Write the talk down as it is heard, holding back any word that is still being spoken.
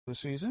the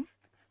season,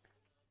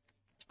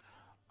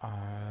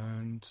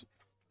 and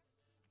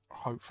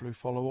hopefully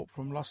follow up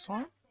from last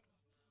time.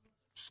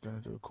 Just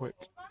going to do a quick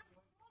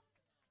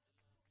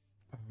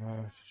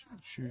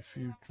shoot a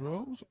few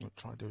drills. I'm going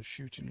to try and do a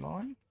shooting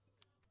line,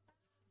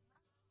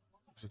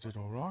 because I did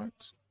all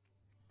right.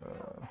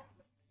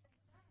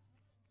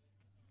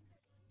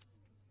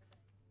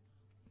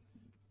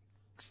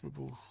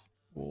 Dribble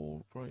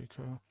wall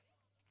breaker.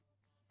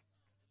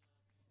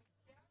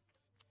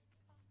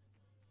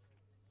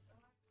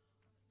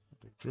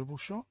 Do dribble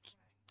shot.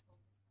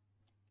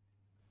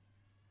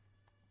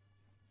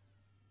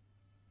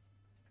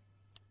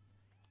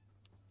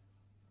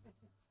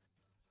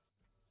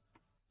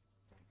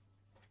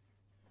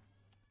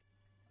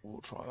 We'll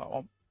try that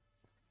one.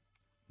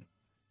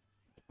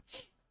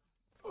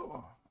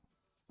 Oh.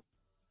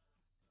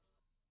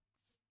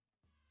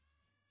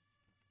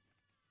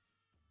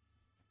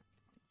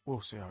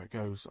 We'll see how it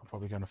goes. I'm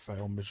probably going to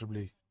fail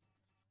miserably.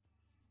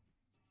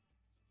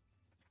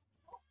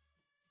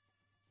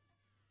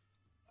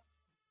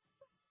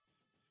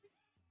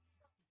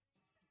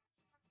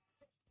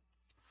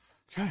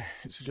 Okay,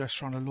 it suggests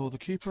trying to lure the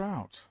keeper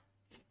out.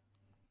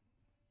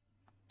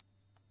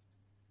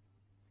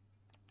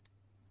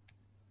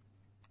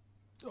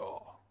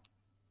 Oh.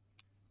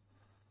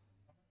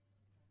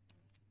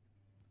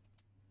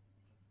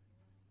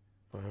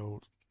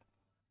 Failed.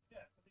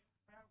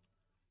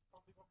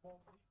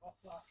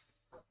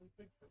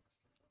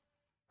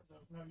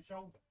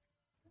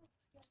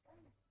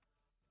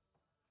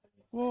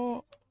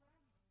 What?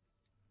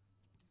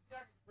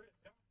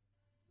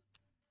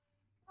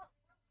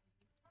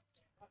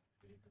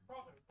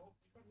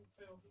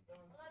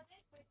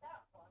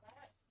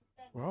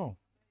 Well.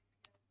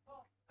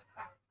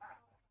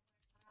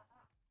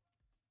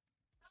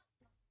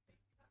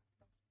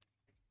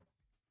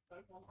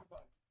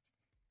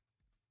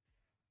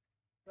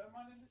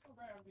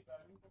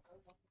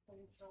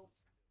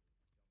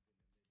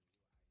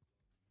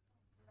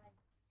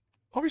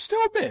 Are we still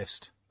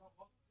missed?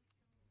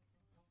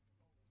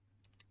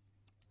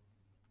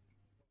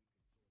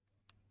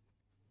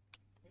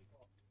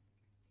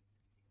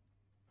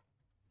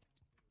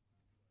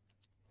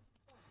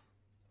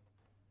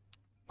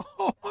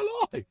 Oh,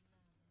 my life!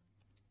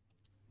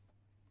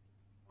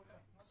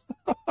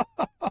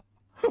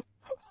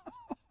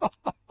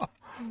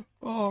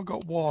 Oh, I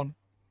got one.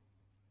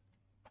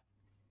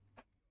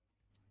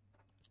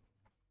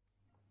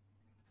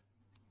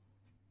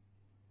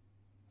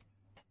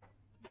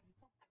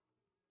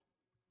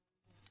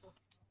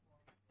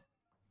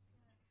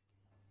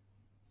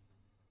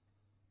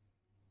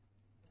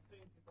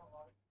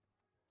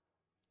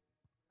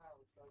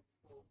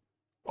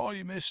 Oh,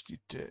 you missed, you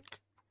dick.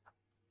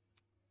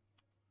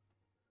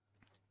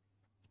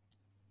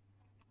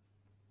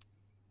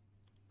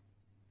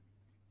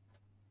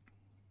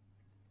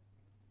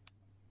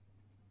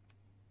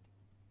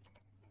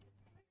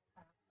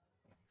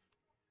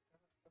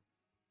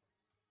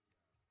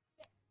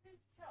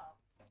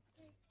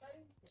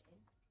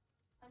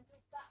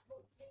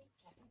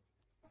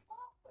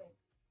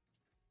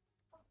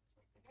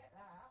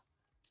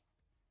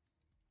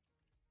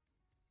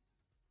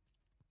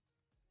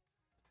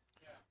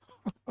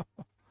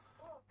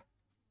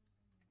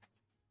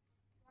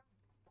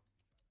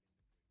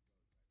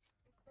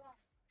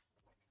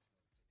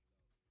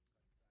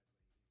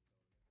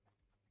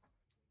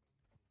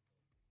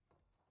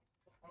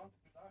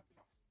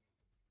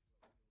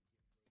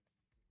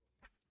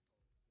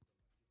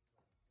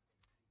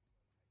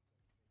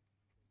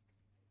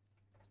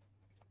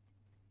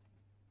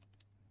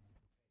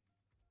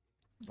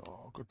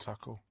 Oh, good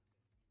tackle.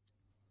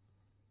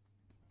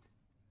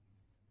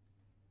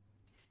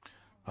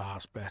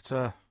 That's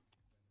better.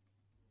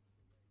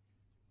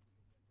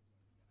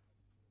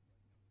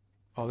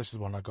 Oh, this is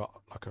one I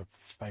got like a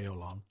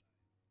fail on.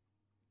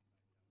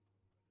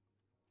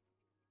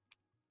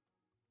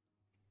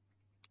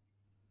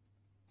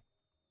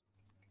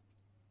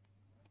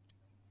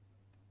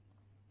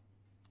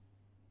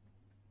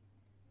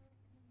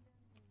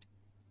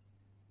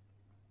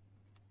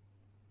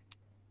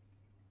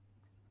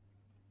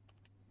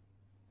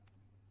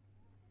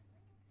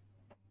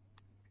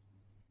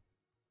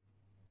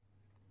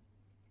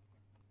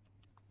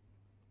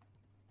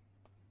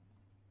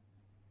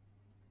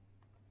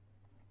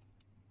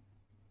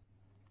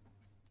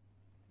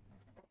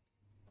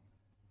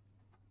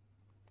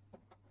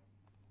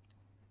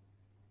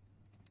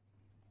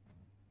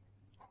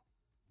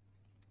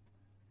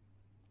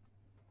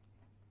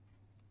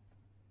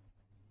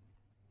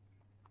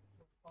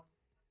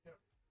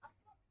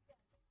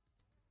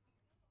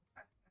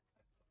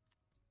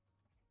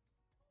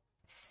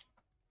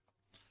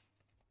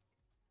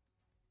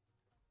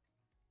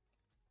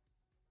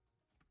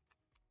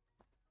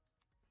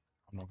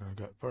 I'm not going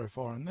to get very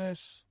far in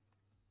this.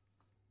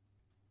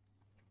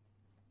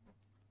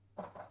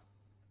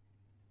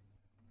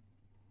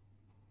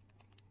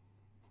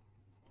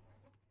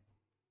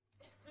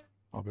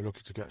 I'll be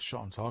lucky to get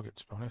shot on target,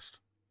 to be honest.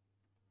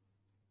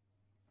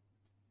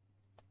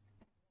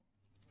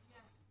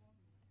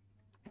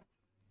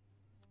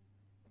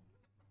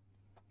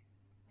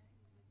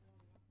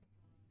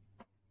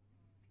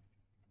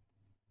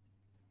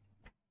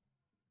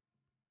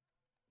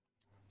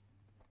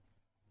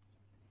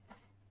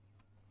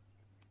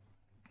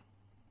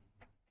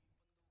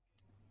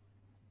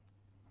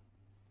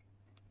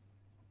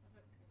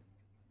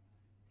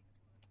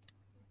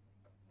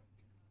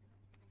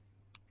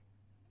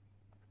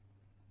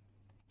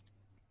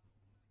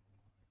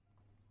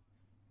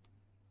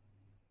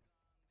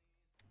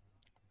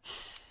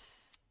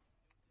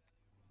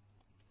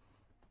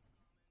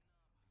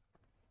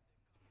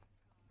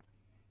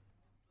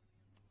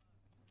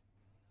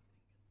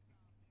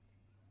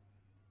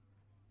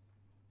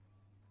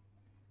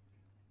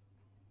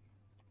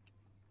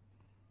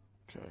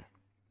 Okay.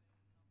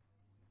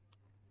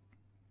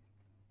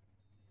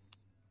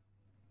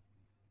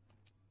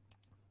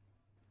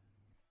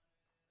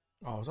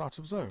 Oh, I was out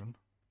of zone.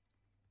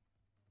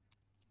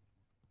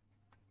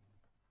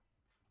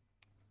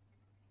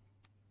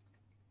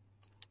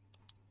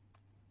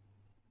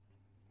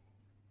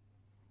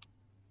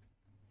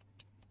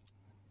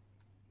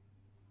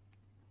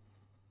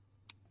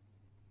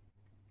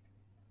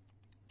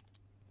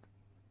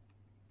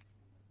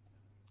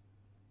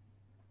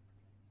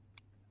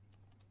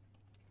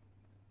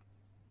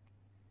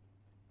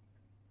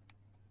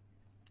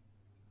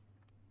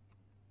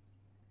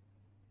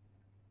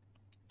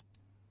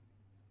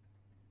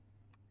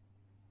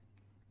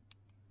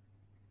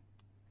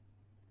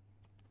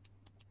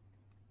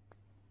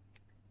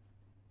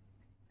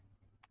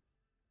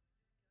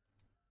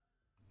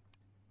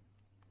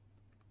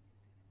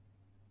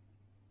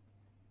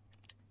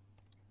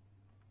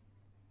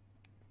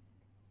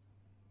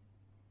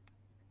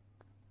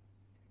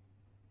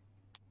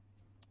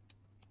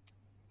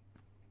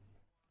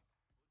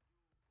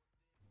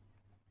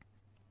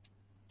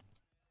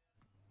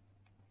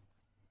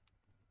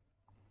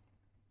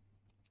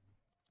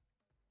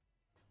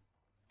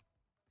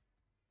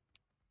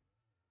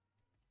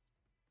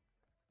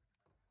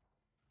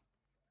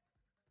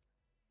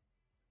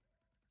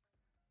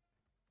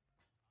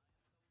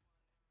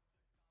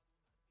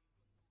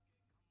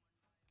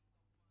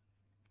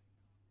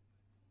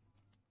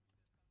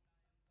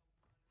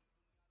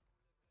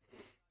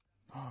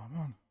 Oh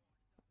man,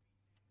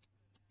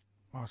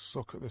 I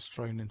suck at this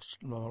training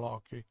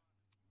malarkey.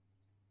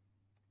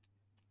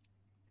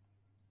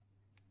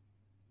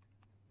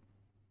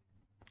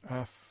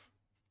 F.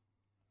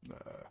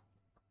 There.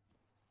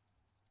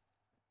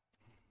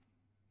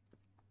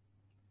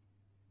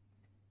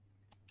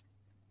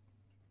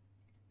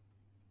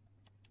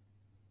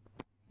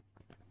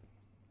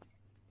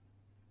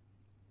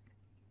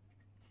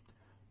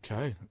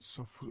 Okay,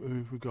 so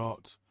who we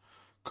got?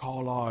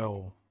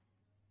 Carlisle.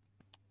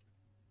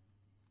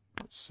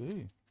 Let's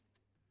see.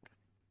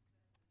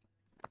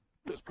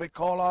 Let's play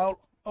Carlisle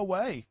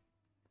away.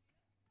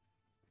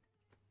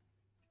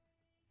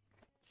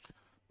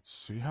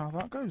 See how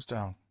that goes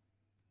down.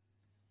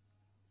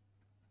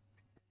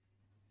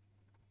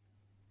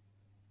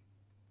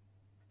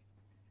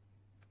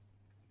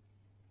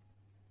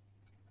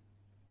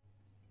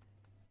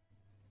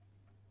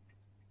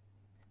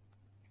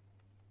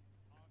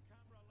 Our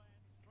camera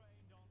lens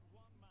trained on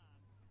one man.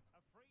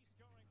 A free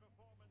scoring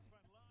performance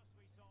when last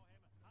we saw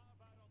him. How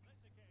about on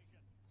this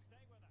occasion?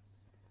 Stay with us.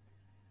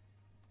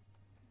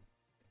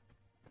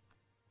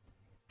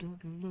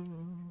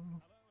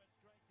 Doodaloo. Hello, it's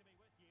great to be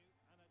with you,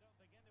 and I don't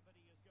think anybody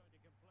is going to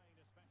complain,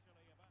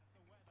 especially about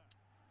the weather.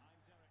 I'm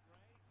Derek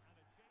Ray, and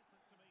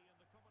adjacent to me in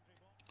the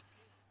commentary box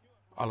is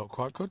Stuart I look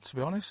quite good, to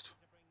be honest. to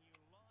bring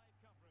you live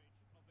coverage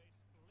of this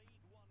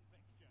League One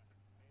fixture.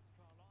 It's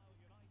Carlisle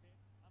United,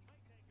 and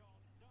they take on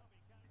Derby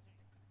County.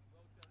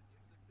 Well, Derek, it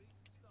was a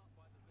decent start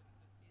by the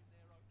visitors in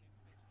their opening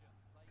fixture.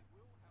 They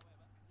will,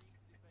 however, need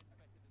to defend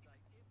better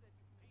today.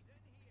 If they're He's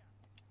in here.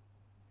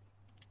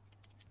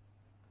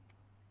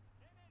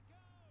 In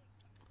it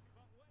goes.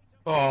 But wait a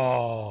minute.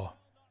 Oh,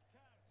 Will not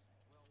count.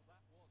 well,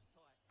 that was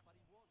tight, but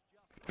he was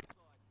just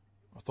offside.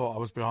 I thought I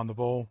was behind the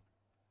ball.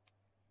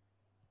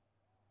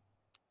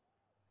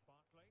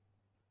 Barkley.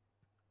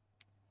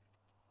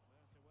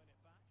 There to win it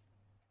back.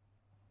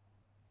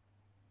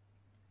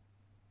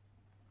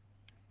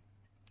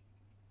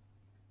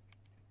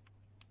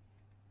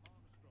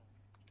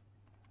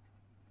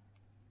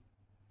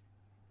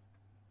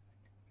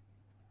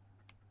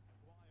 Armstrong.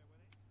 Maguire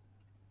with it.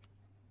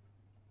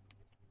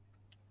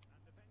 And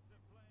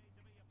defensive play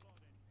to be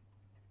applauded.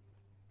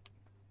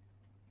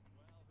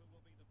 Well, who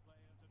will be the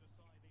player to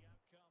decide the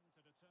outcome, to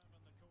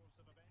determine the course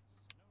of events?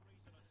 No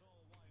reason at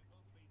all why it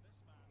won't be this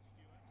man,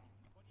 Stuart.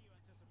 What do you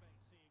anticipate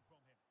seeing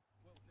from him?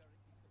 Well, Derek,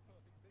 he's the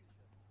perfect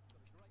finisher. He's got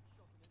a great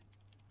shot in him.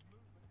 His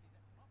movement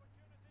is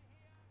Opportunity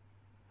here,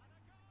 and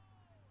a goal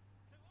to open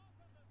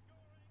the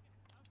scoring.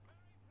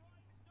 A very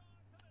bright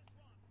start to this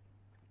one.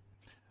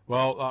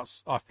 Well,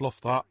 I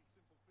fluffed that. very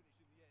simple finish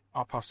in the end.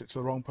 I passed it to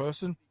the wrong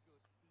person, Really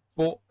good. He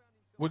but just found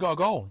himself we got a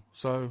goal,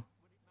 so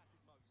when it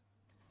mattered most.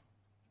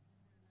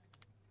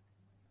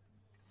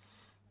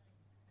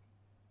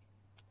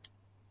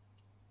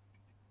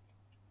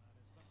 And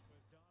it's back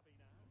with Derby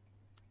now.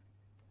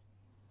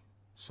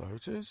 so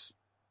it is.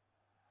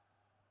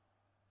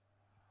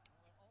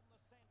 Well, they're on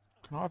the scent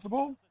of Can I have the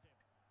ball?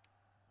 positive.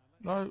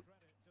 And let's No. give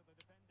credit to the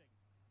defending.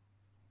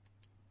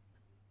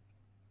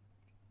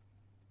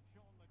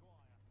 Sean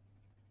Maguire.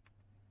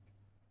 Gibson.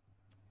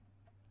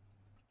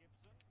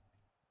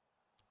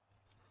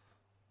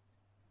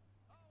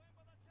 Oh, in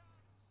with a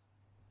chance.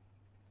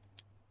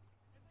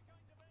 Is it going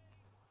to be?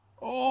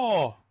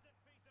 Oh, This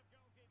piece of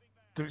goalkeeping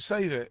there. did it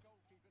save it?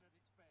 Goalkeeping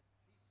at its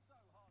best. He's so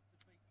hard to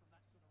beat from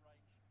that sort of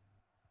range.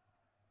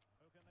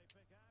 Who can they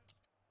pick out?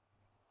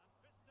 And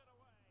fist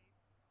it away.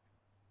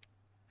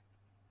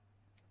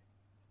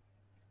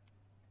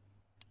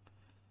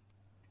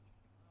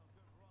 Well,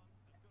 good run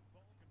and good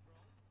ball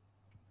control.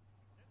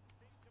 Didn't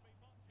seem to be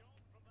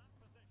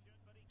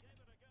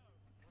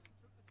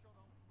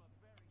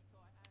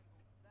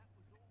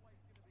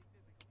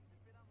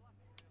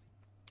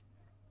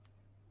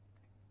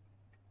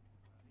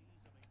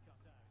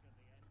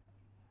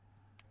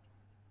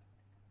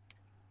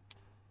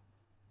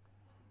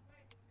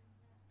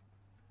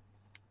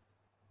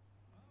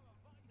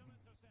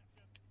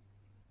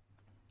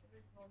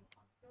Luke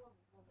Armstrong.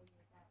 Is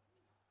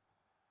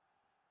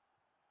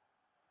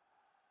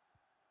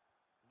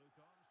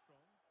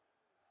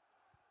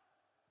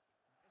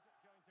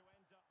it going to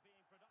end up being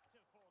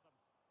productive for them?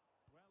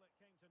 Well, it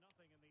came to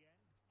nothing in the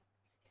end.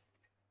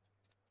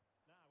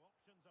 Now,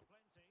 options are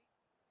plenty.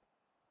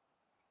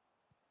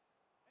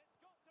 It's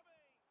got to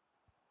be.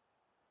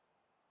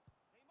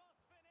 He must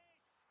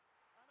finish.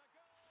 And a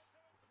goal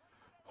to increase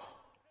their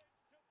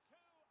advantage to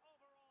 2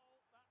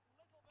 overall. That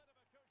little bit of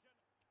a cushion.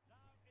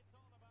 Now it's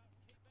all about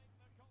keeping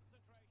the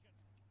concentration.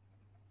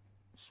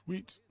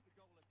 Sweet. Here's the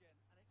goal again,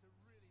 and it's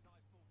a really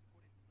nice ball to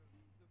put it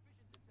through. The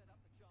vision to set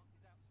up the chance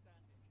is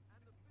outstanding,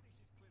 and the finish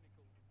is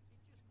clinical.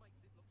 It just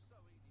makes it look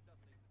so easy,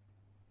 doesn't it?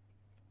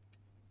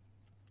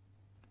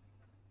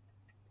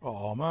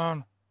 Oh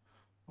man,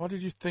 why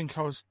did you think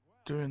I was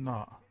doing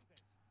that?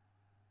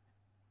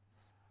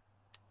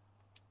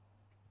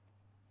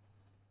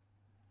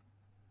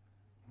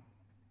 Keep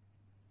it.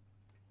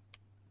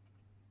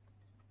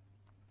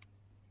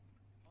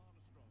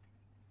 Armstrong.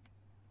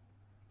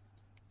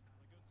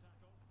 And a good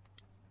tackle.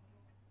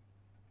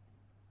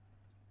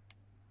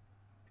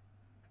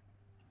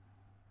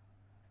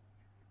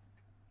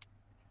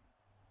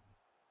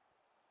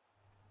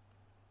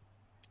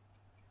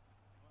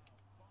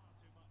 Well, far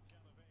too much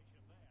elevation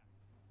there.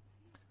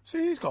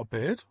 See, he's got a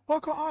beard. Why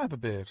can't I have a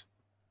beard?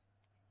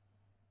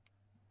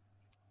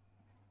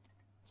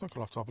 I think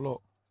I'll have to have a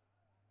look.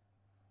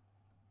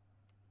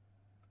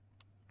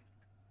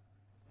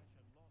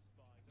 Possession lost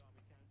by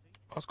Derby County.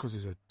 That's because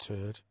he's a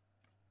turd.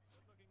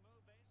 Good looking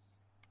move this.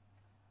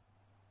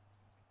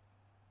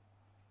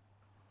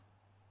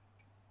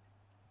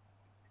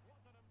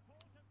 Was an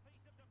important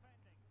piece of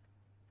defending.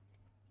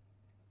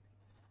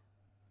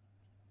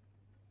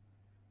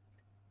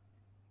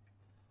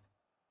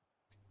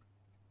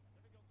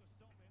 Difficult to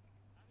stop him,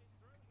 and he's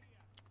through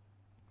here.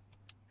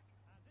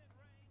 And in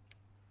range,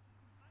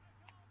 and a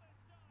goal this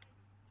time.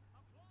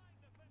 Applying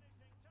the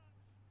finishing touch.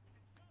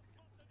 Just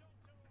what the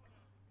doctor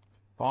ordered.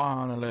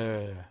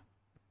 Finally.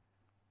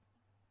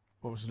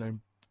 What was his name?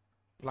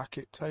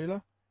 Blackett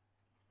Taylor?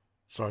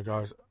 Sorry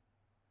guys.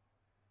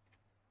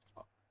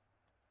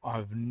 I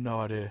have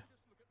no idea.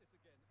 Just look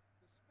at this again.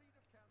 The speed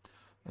of counter.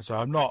 And so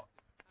I'm not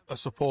a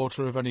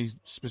supporter of any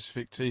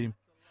specific team.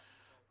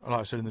 Like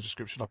I said in the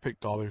description, I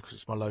picked Derby because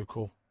it's my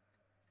local.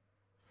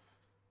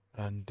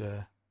 And,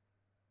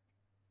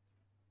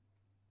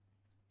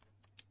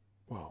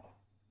 well,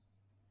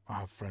 I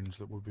have friends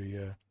that would be,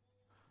 Is this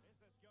going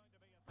to be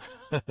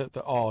a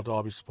that are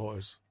Derby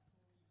supporters.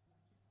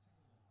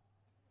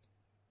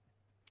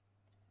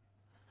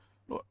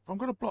 Look, if I'm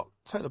going to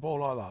take the ball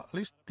like that, at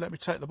least let me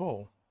take the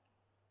ball.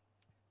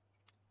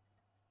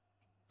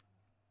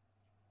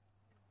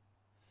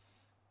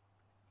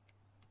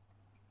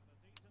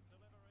 a decent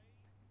delivery?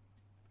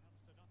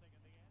 Comes to nothing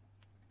in the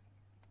end.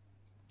 In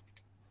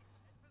position.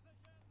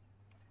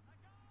 A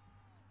goal!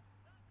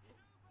 That's two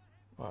for him.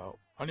 Well,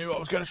 I knew what I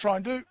was going to try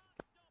and do. Can't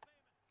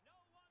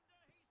stop him.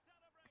 No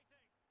wonder he's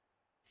celebrating.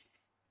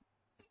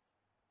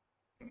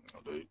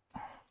 I'll do.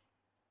 Well,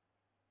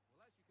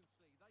 as you can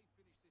see, they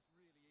finish this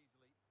really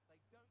easily. They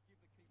don't give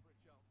the keeper a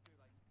chance, do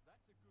they?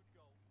 That's a good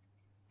goal.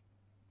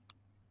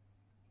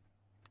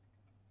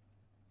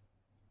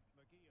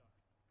 McGear.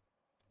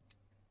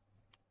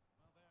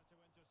 Well, there to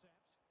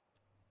intercept.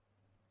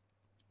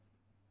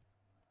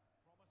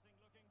 Promising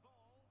looking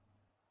ball.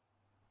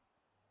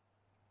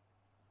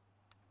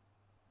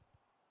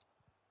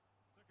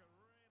 Took a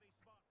really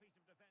smart piece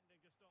of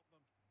defending to stop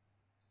them.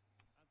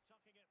 And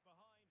tucking it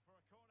behind for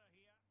a corner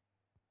here.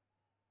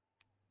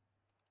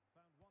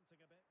 Found wanting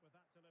a bit with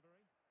that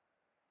delivery.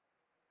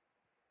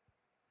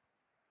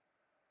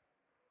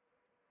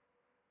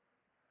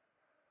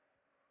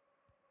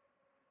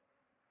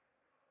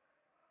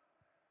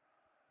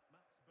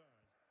 Max Bird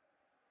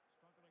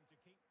struggling to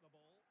keep the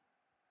ball.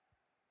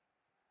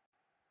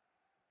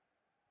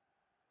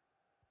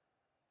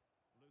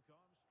 Luke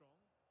Armstrong.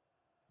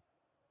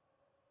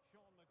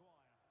 Sean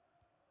Maguire.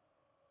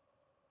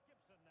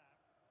 Gibson now.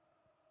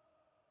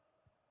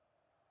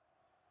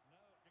 No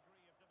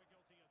degree of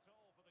difficulty at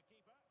all for the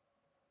keeper.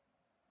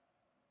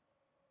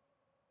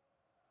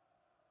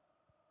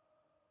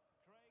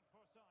 Craig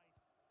Forsyth.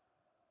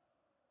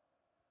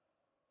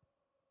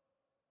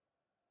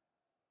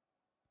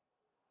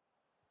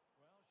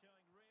 Well,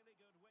 showing really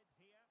good width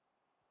here.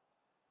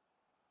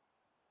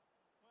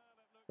 Well,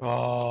 it looked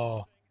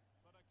Oh,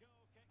 promising,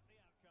 but a goal kicked the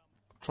outcome.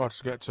 tried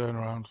to get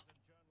turnaround.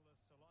 And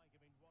journalists alike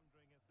have been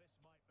wondering if this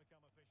might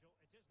become official.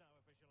 It is now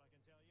official, I can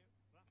tell you.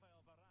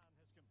 Rafael Varane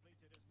has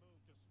completed his move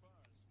to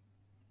Spurs.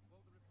 Well,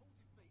 the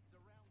reported fee is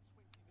around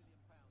 £20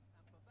 million,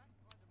 and for that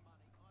kind of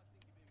money, I think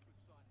he'd be a good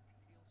signing.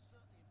 He'll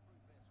certainly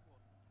improve their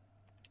squad.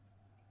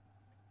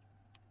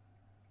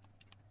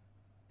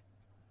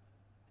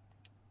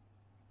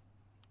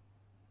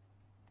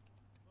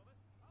 Well, this,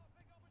 oh,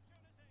 big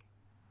opportunity.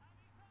 And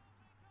he's only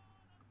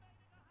gone and made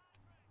it a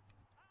hat-trick.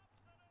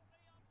 Absolutely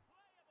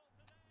unplayable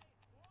today.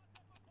 What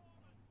a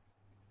performance.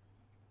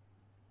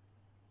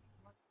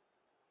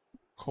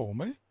 Call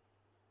me.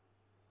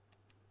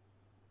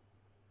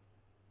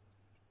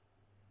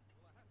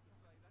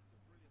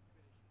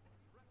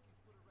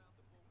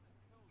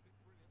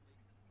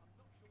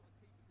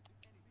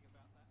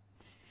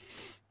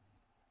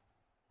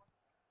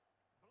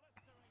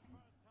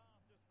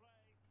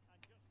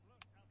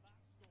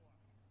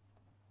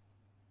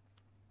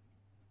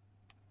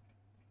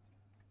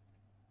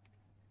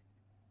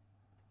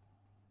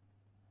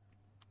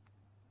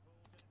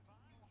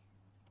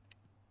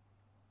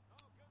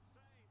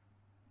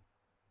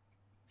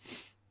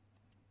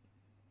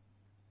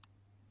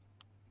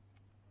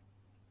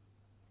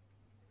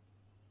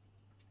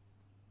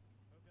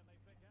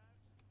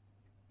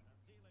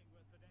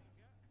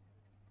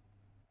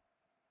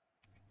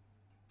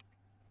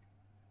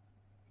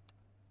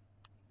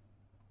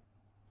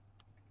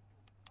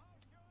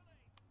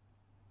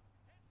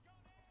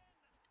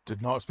 Did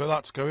not expect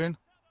that to go in.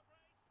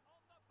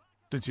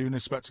 Didn't even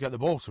expect to get the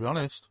ball, to be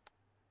honest.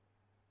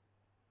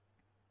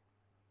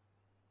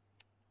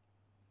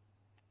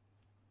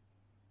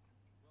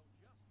 Well,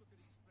 just look at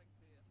his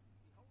strength here. He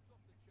holds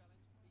off the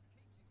challenge, he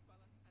keeps his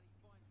balance, and he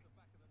finds the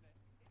back of the net.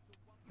 It's a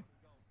wonderful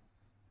goal.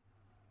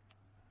 Well, it's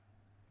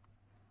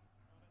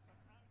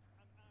an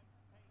out-and-out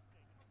tasting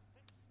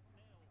 6-0.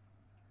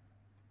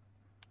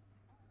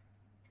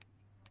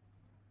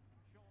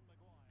 Sean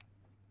Maguire.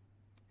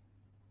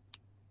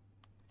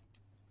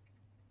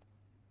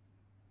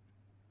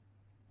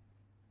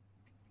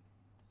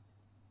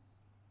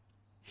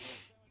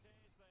 So it is,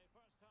 the first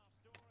half story has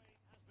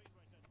been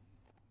written.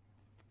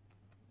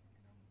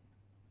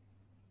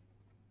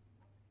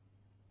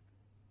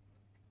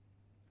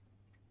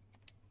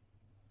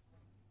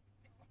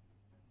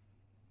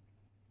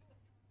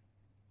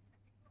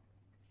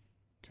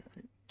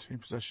 Okay, team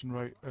possession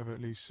rate of at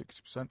least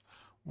 60%.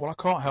 Well, I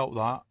can't help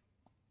that.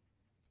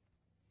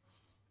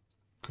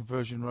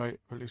 Conversion rate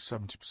of at least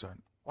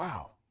 70%.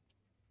 Wow.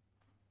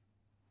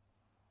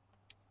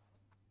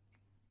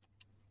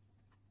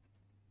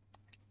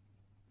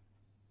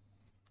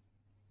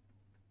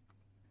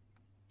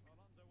 Well,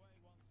 underway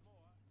once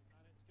more, and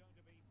it's going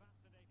to be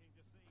fascinating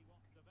to see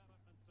what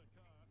developments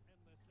occur in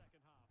this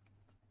second half. And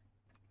he's made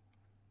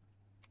headway.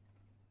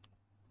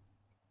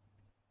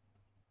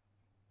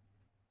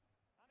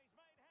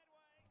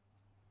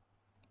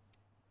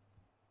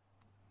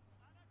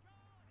 And a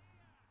goal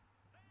here.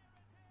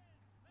 There it is.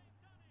 They've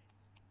done it.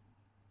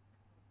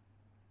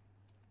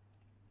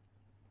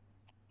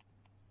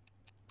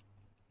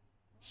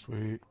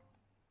 Sweet.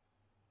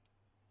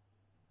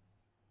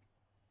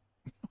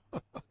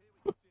 Well, here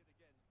we can see it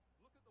again.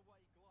 Look at the way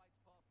he glides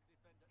past the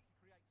defender to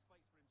create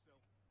space for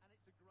himself, and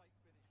it's a great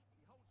finish.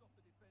 He holds off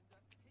the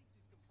defender, keeps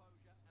his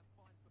composure, and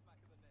finds the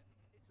back of the net.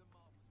 It's a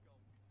marvellous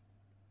goal.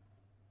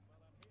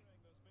 Well, I'm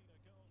hearing there's been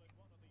a goal in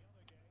one of the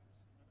other games,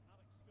 and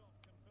Alex Scott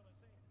can fill us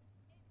in. It's a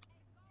goal for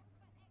Exeter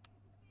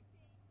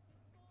City.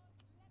 The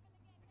score's level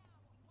again now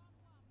at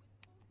 1-1 with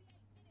 48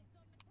 minutes on the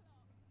clock.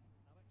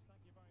 Alex,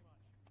 thank you very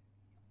much.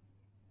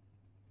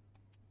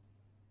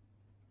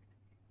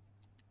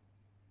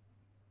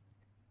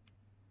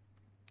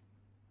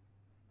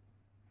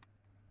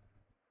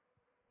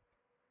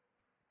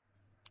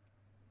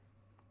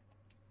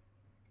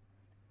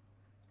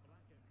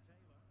 Blackett,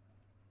 Taylor.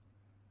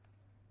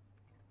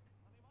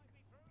 And he might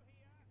be through here.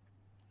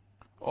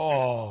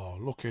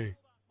 Oh, lucky. All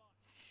that much. Well,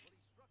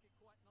 he struck it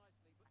quite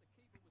nicely, but the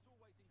keeper was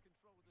always in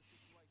control of the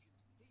situation.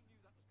 He knew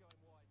that was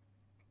going wide. And given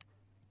away by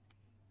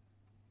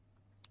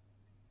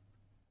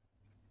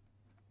Derby.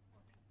 Blackett,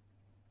 Taylor.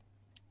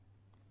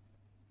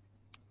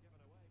 And he could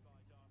really get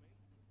at the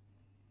opposition.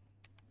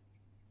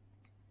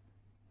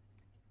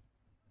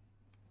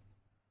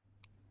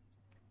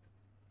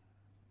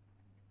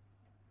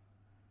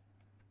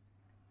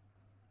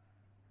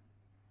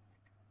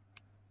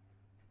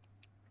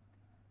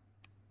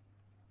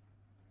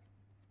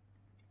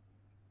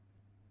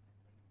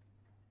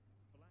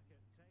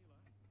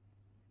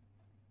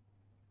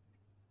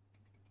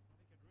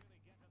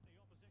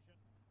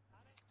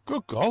 And it's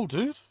Good goal, dude.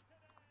 today.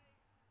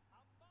 A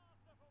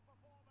masterful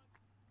performance.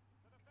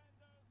 The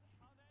defenders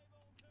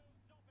unable to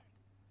stop it.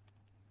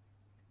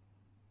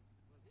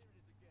 Well, here it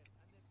is again,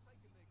 and they've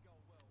taken their goal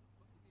well,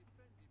 but the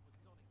defending was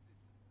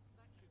non-existent.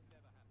 That should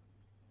never happen.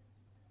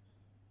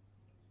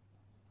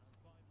 And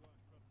fine work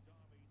from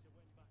Derby to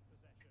win back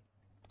possession.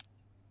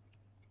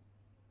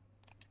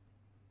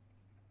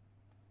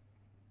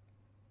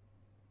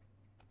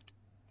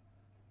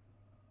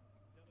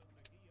 Dylan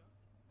Mejia.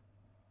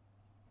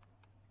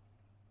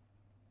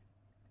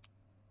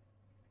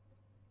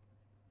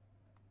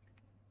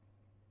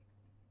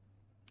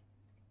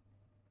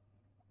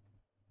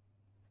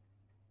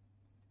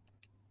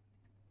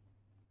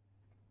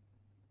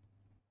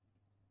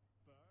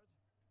 Bird.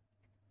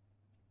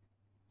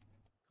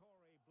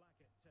 Corey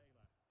Blackett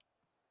Taylor.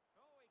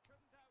 Oh, he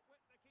couldn't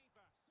outwit the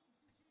keeper.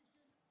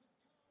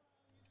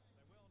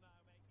 They will now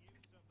make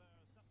use of their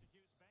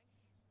substitutes bench.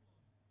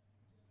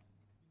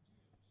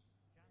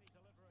 Can he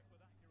deliver it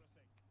with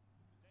accuracy?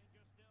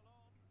 Danger still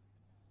on.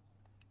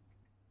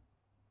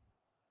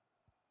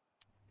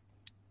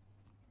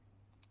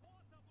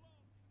 What a block!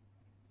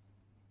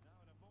 Now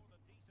in a more than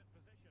decent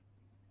position.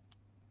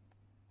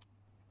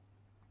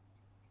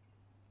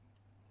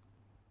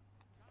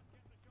 Can't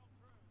get the shot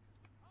through.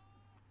 Oh,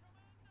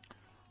 tremendous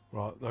goal!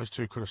 Right, those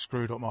two could have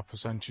screwed up my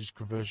percentage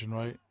conversion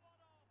rate.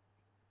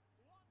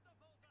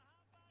 Wonderful to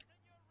have that in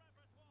your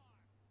repertoire.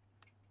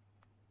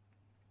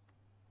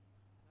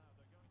 Now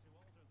they're going to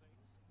alter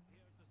things.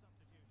 Here's the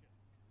substitution.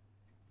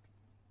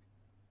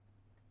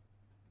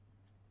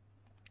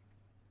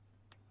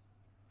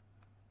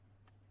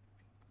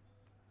 Now the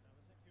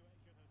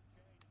situation has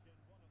changed in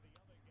one of the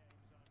other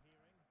games I'm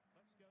hearing.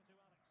 Let's go to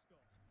Alex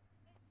Scott. It's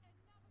another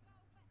goal for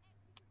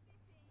Exeter City.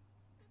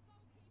 The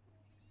goalkeeper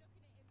will be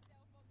looking at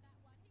himself on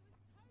that one. He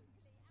was totally out of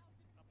position.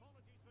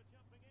 Apologies for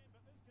jumping in,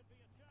 but this could be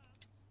a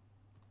chance.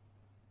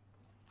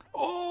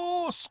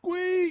 Oh,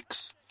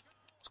 squeaks!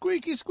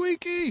 Squeaky,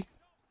 squeaky! Stop celebrating.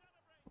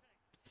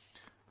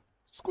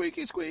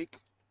 Squeaky squeak.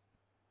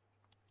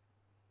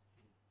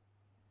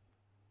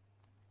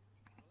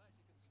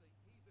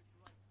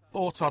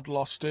 Thought I'd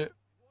lost it.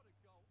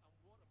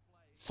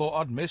 Thought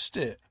I'd missed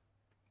it.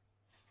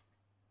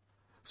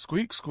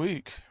 Squeak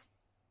squeak.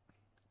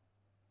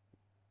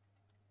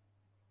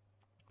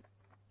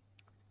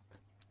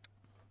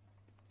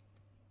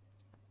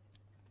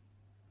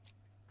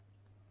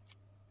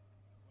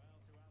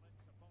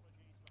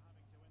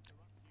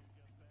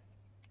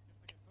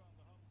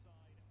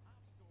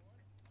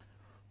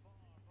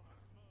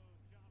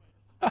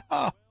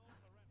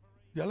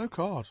 Yellow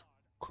card.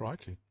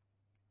 Crikey.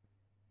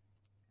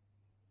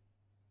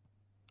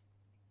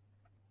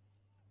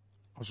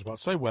 I was about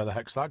to say, where the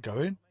heck's that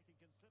going?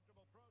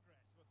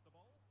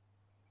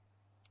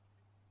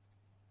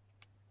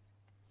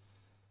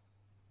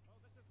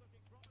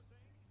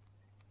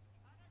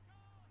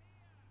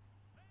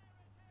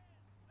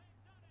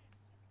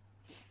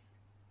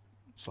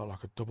 So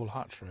like a double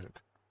hat trick.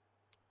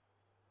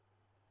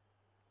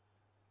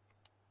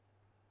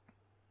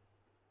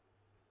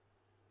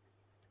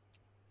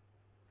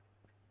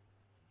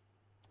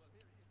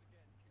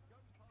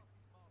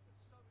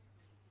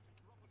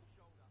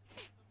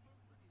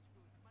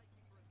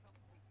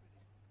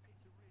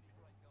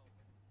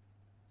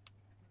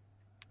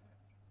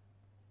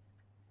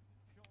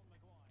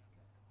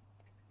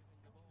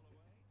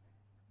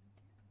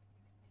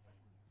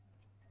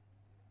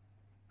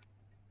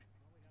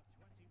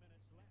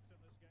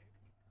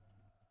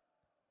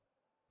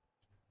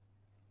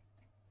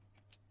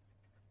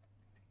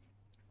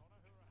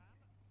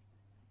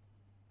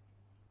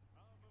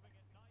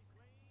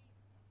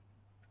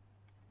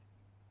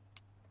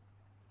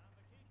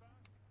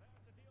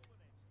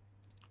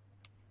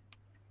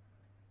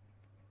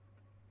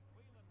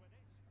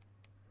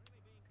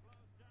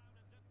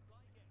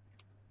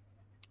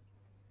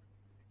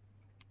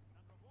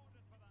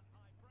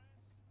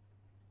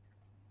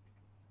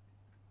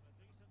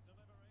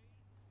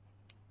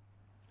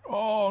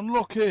 Oh,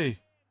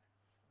 unlucky.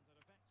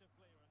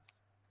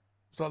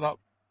 Is that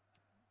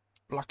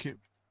Blackett?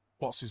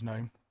 What's his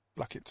name?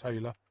 Blackett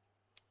Taylor.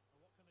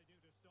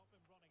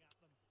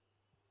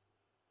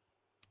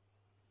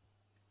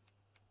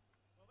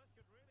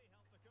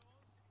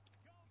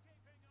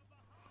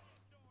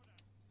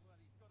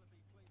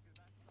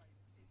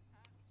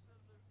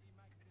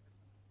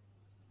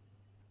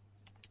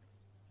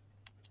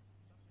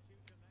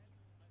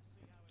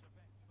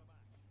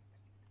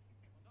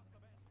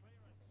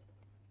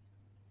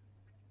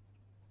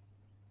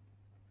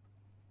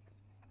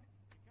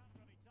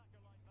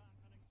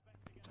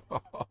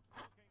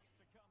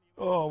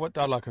 Oh, went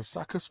down like a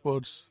sack of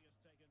spuds.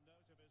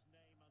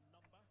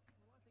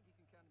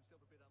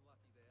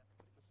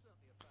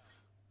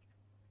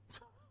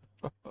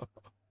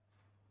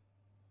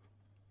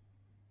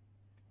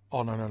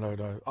 Oh, no, no, no,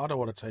 no. I don't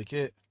want to take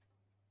it.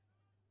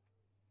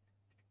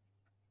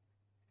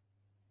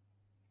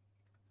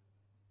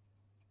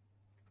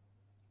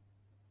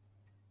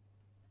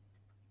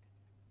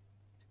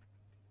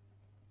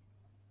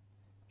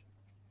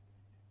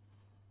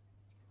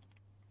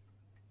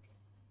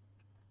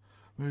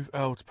 Move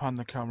L to pan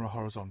the camera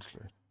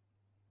horizontally.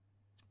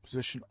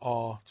 Position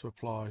R to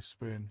apply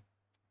spin.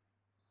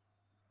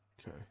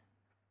 Okay.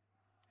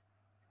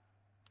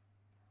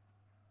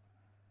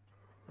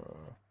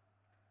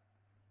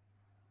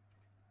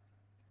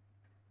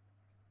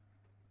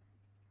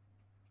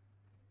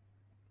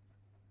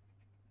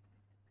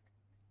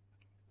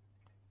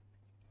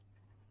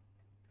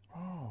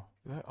 Oh,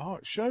 there. Oh,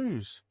 it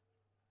shows.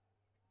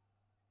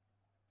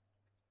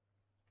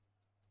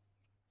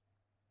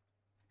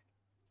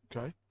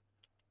 Okay.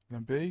 And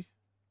then B.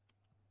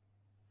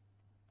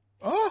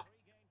 Ah!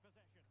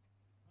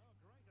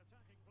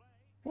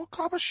 What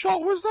kind of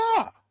shot was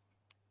that?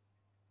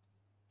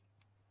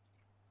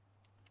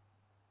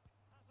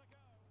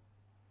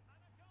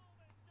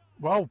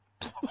 Well,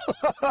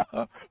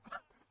 I've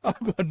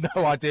got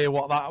no idea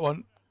what that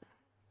one.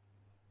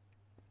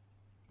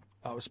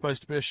 That was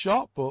supposed to be a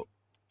shot, but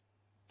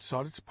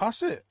decided to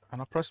pass it,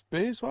 and I pressed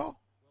B as well.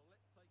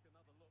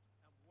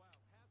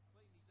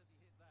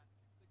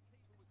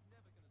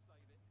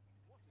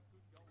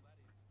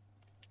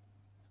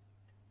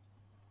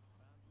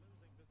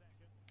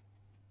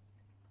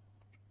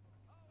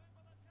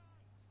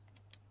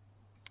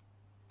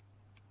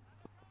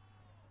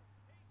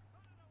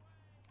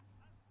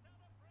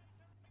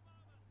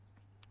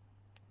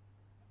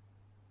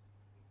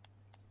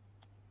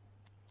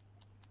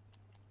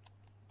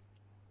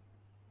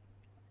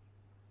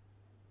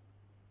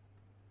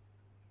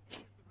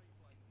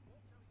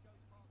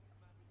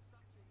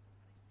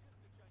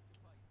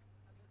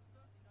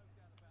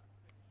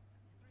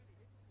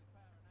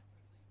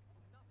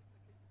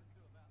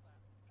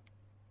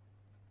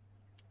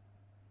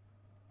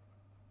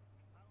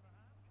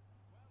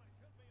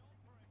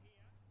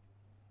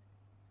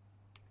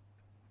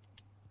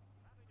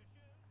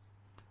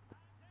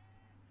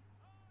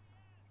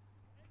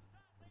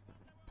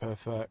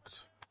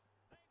 Perfect.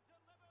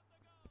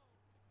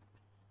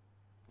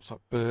 What's that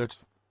bird?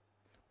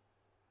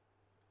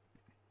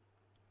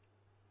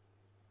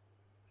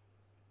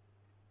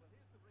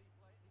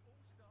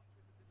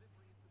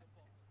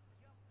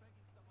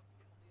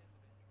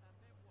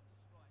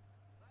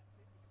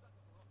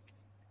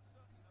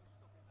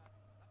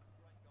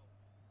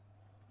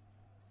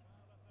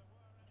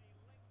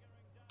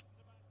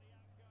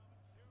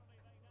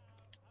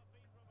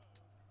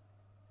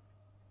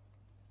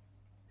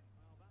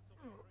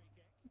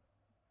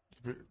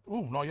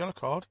 Oh, not a yellow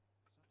card.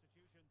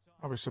 Substitution time.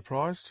 I'll be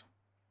surprised.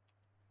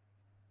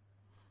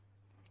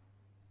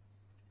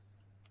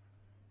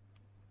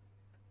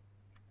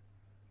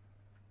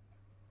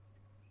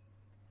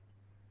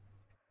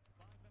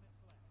 5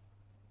 minutes left.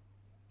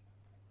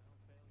 Well,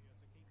 failure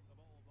to keep the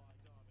ball by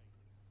Derby.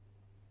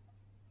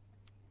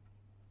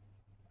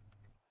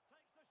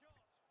 Takes the shot.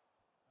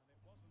 And it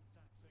wasn't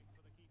taxing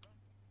for the keeper.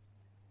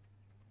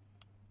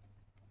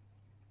 Mendes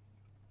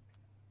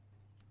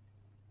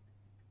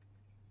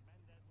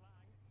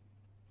Lang.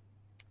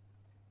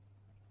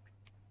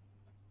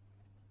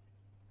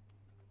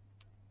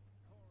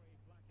 Corey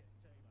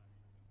Blackett-Taylor.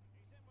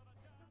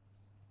 He's in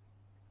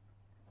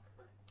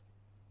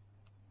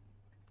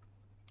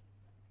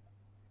with a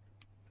chance.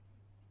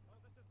 Oh,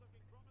 this is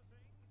looking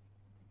promising.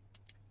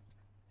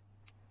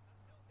 And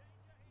still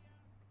danger here.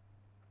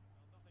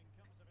 Well, nothing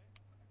comes of it.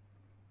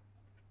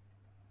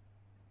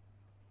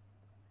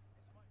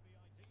 This might be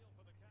ideal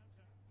for the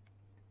counter.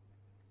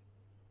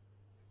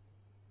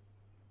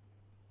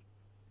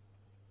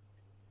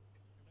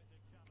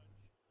 Committed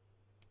challenge.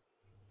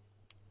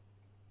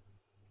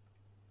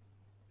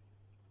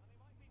 And he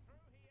might be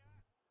through here.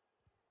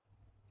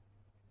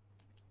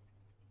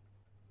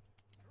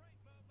 Great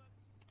movement.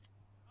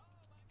 Oh,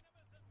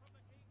 magnificent from the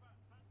keeper.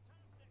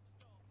 Fantastic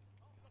stop.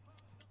 Off the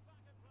post and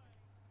back in play.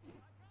 A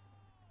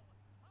goal!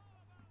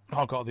 How about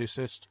I got the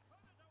assist. put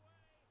it away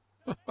to make it a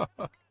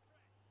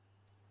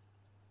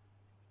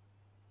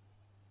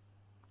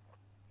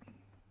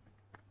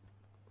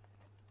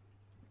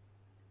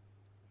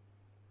hat-trick?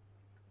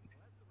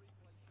 Well, as the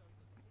replay shows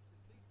us, it's a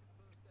decent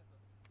first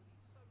effort, but he's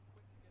so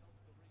quick to get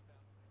onto the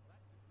rebound.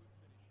 That's a good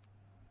finish.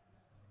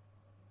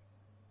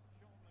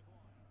 Sean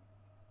Maguire.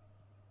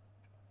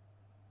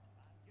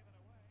 And given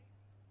away.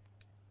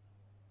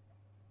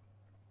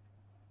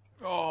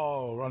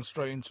 Oh, run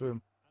straight into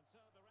him. And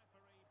so the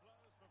referee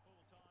blows for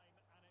full time,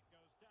 and it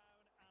goes down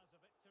as a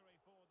victory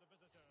for the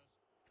visitors.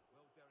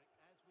 Well,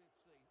 Derek, as we've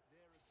seen,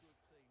 they're a good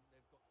team.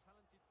 They've got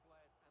talented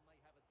players and they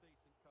have a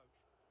decent coach.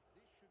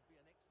 This should be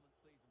an excellent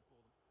season for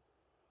them.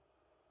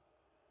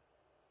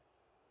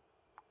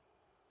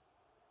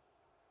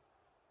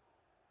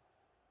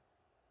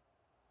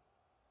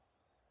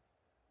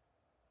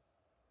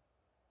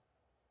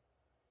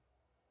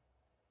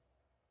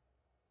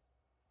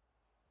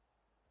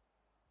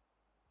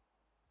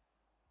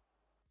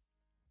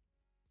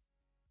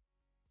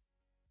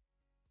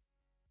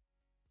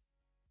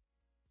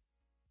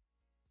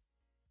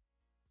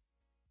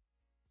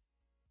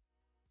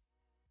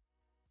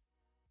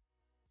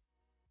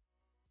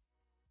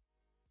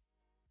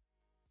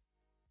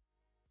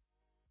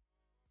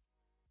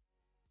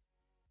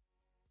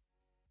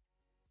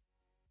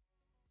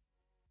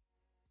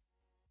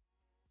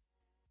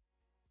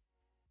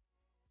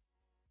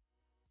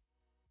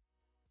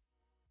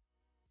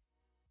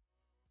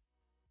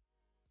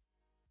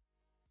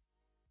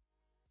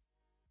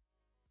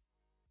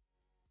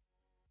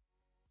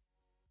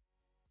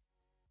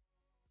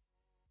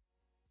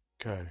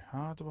 Okay,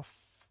 how do I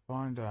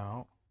find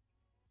out?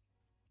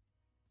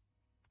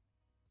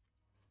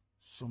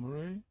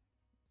 Summary.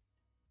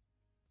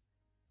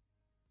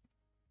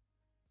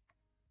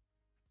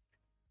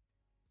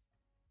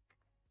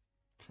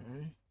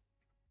 Okay.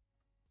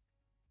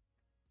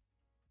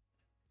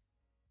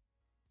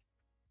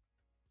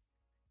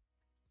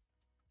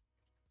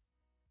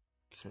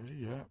 Okay,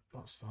 yeah,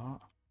 that's that.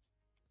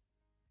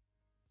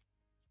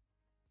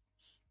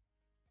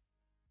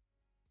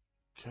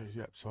 Okay,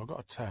 yep, so I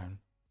got a 10.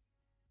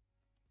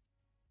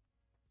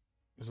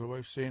 Is there a way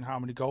of seeing how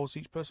many goals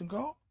each person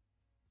got?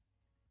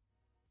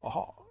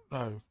 Oh,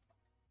 no.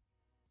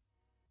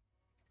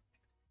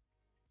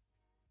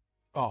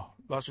 Oh,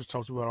 that just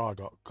tells you where I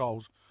got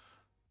goals.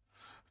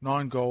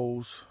 9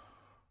 goals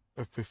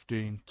of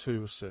 15,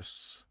 2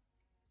 assists.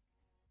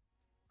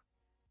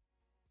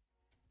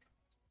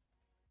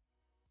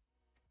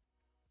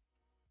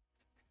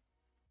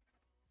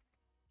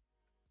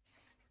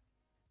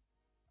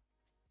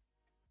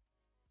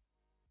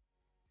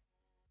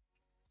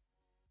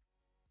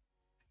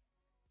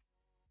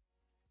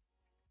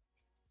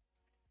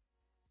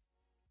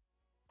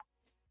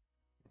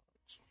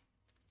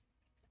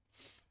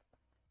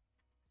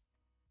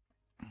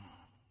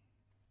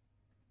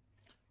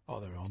 Oh,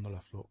 there we are on the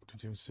left, look.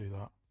 Did you even see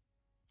that?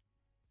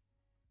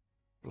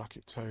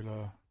 Blackett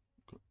Taylor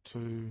got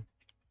 2.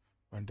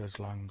 Mendes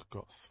Lang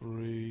got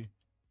 3.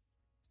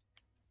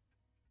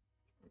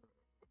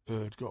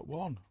 Bird got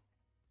 1.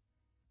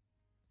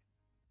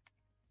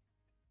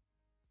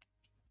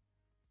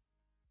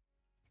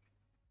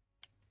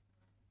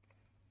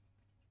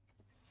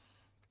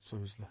 So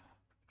is the...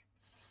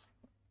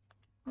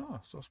 Oh,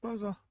 so I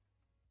suppose I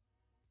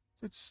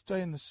did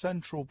stay in the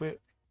central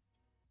bit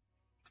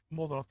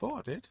more than I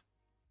thought I did.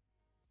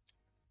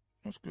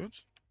 That's good.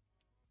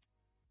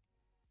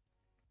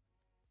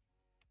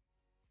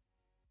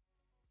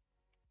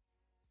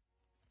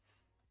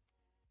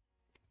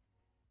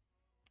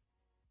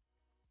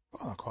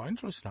 Oh, quite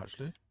interesting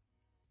actually.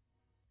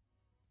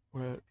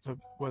 Where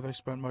they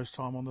spent most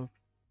time on the...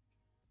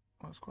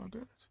 That's quite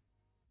good.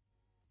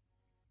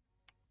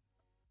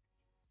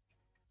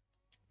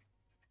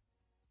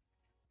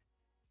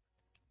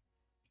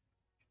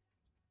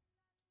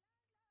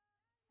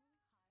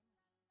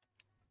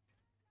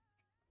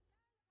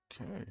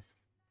 Okay.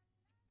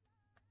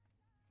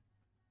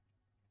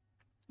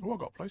 Oh, I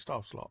got a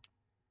playstyle slot.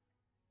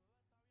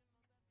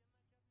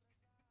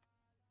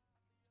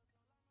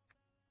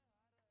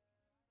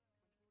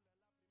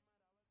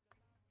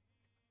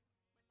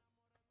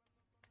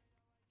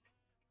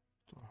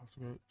 Do I have to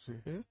go see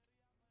here?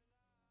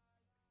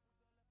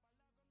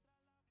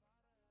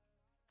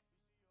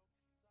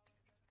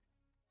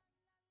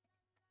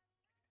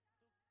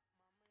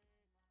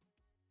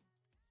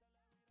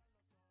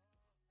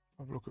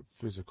 Have a look at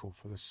physical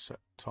for this set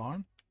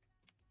time.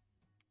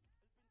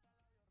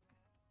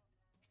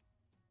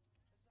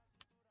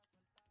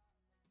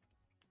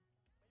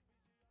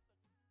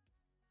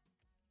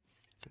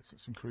 Okay, so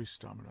let's increase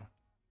stamina.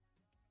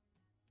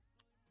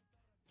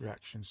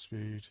 Reaction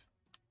speed.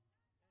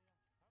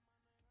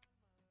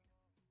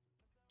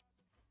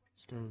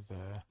 Let's go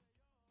there.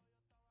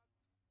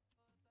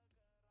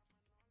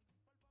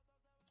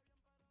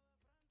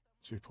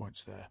 .2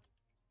 points there.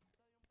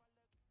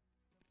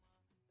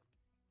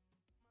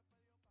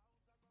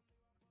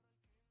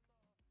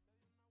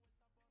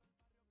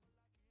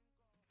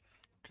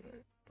 Okay,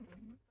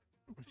 and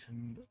we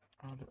can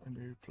add a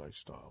new play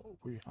style.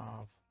 We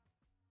have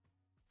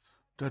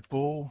dead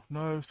ball,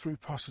 no, through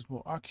passes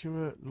more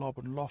accurate, lob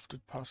and lofted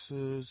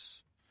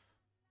passes,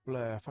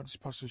 Blair, fantasy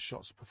passes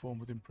shots perform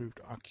with improved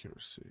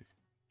accuracy.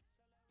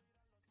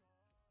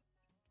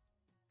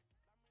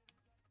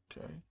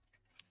 Okay,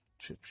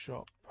 chip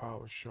shot,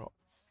 power shot,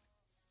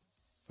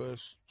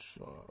 first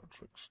shot,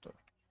 trickster.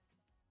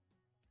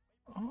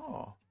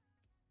 Oh,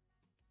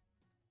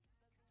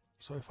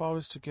 so if I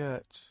was to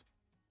get,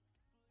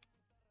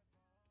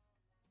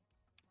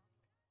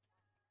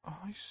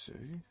 I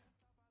see.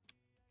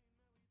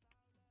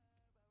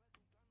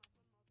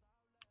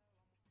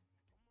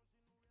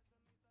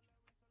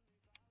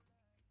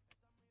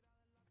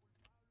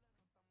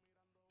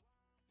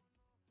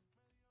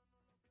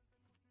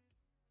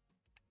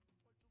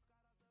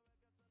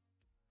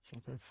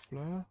 Shall I go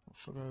flare or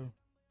shall I go?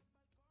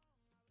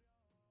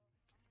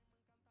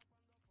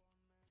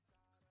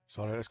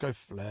 Sorry, let's go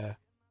flare.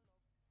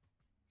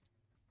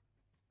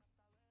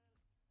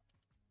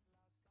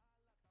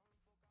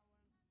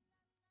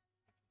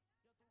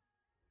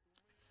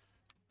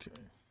 Okay.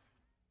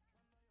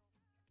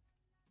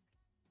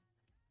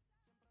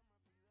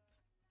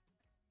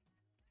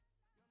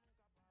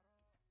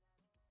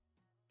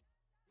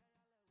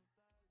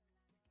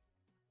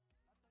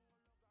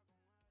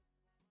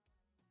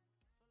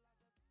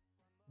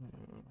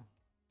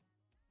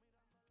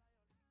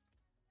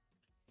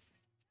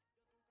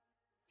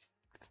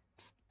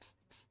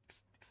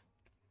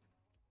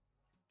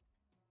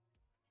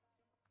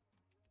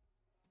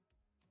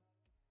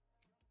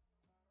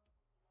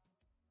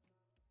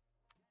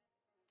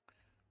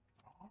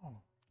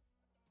 Oh.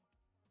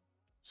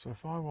 So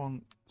if I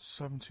want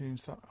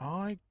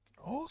 17,000,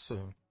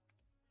 awesome.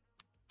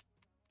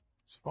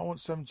 So if I want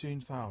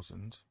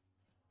 17,000,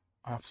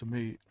 I have to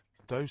meet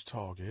those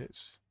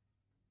targets,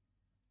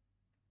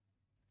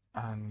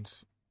 and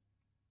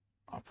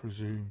I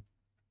presume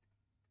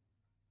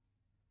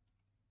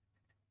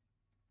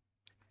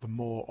the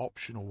more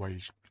optional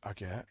ways I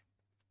get,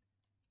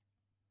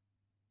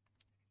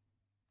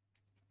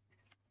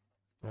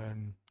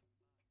 then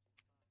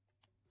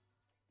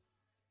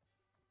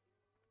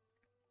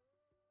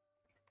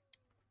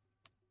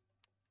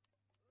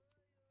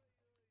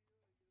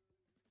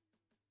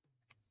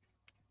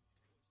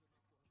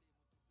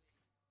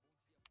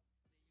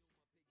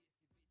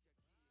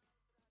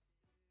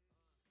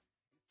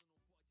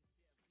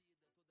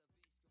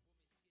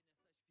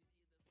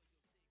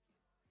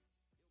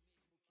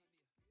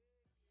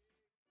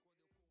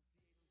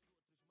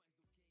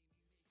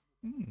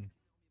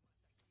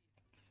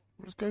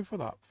let's go for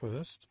that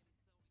first.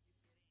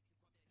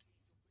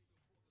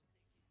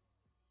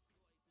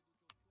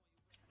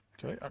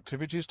 Okay,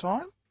 activities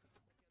time.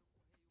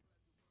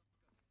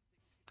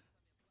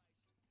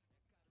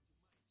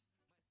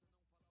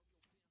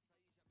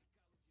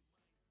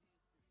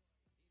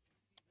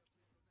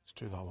 Let's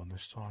do that one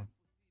this time.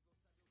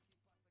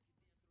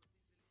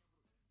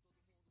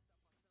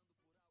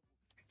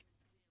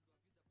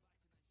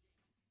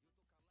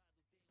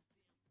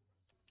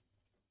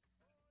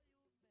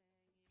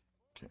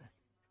 Okay.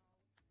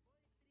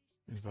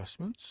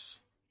 Investments.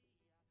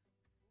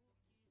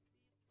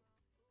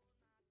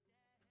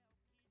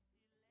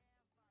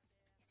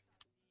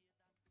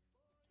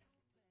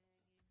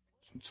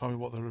 Tell me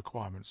what the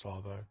requirements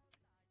are, though.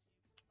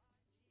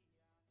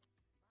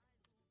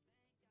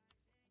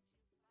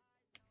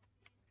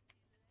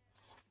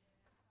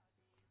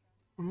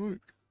 Right.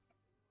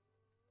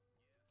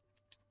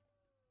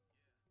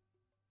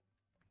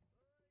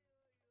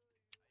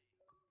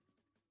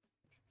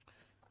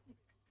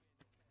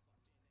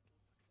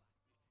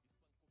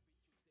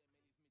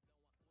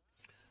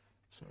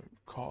 So,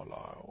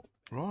 Carlisle.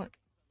 Right.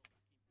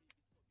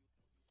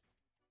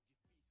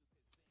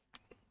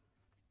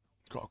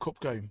 Got a cup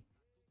game.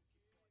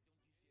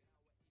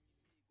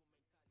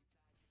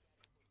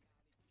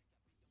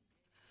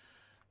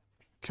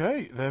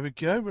 Okay, there we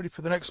go. Ready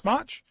for the next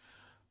match.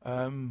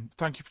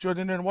 Thank you for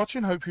joining in and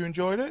watching. Hope you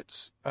enjoyed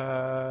it.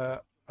 I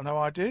know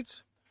I did.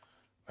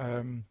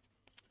 In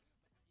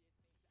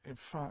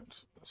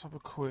fact, let's have a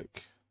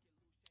quick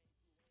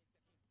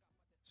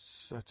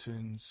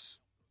settings.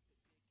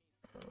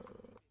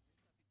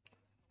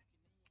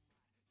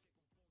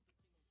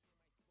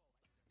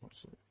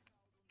 What's it?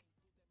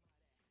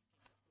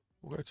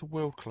 We'll go to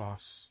world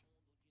class.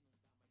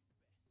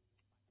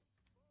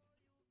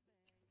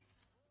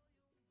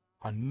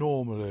 I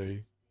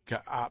normally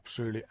get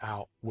absolutely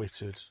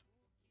outwitted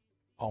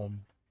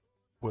on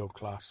world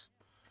class.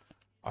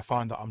 I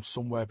find that I'm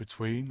somewhere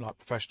between, like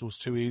professional's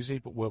too easy,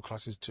 but world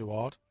class is too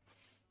hard.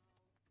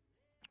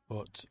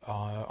 But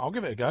I'll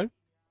give it a go.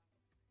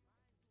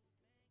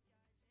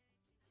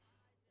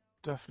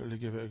 Definitely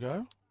give it a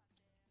go.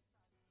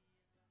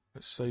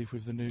 Let's save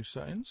with the new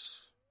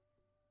settings.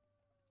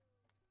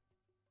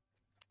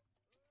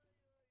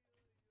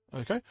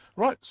 Okay,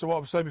 right, so what I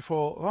was saying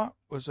before that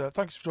was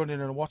thanks for joining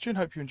in and watching.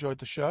 Hope you enjoyed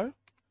the show.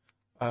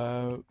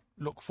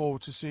 Look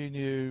forward to seeing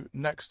you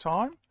next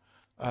time.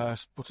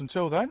 But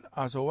until then,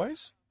 as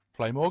always,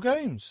 play more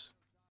games.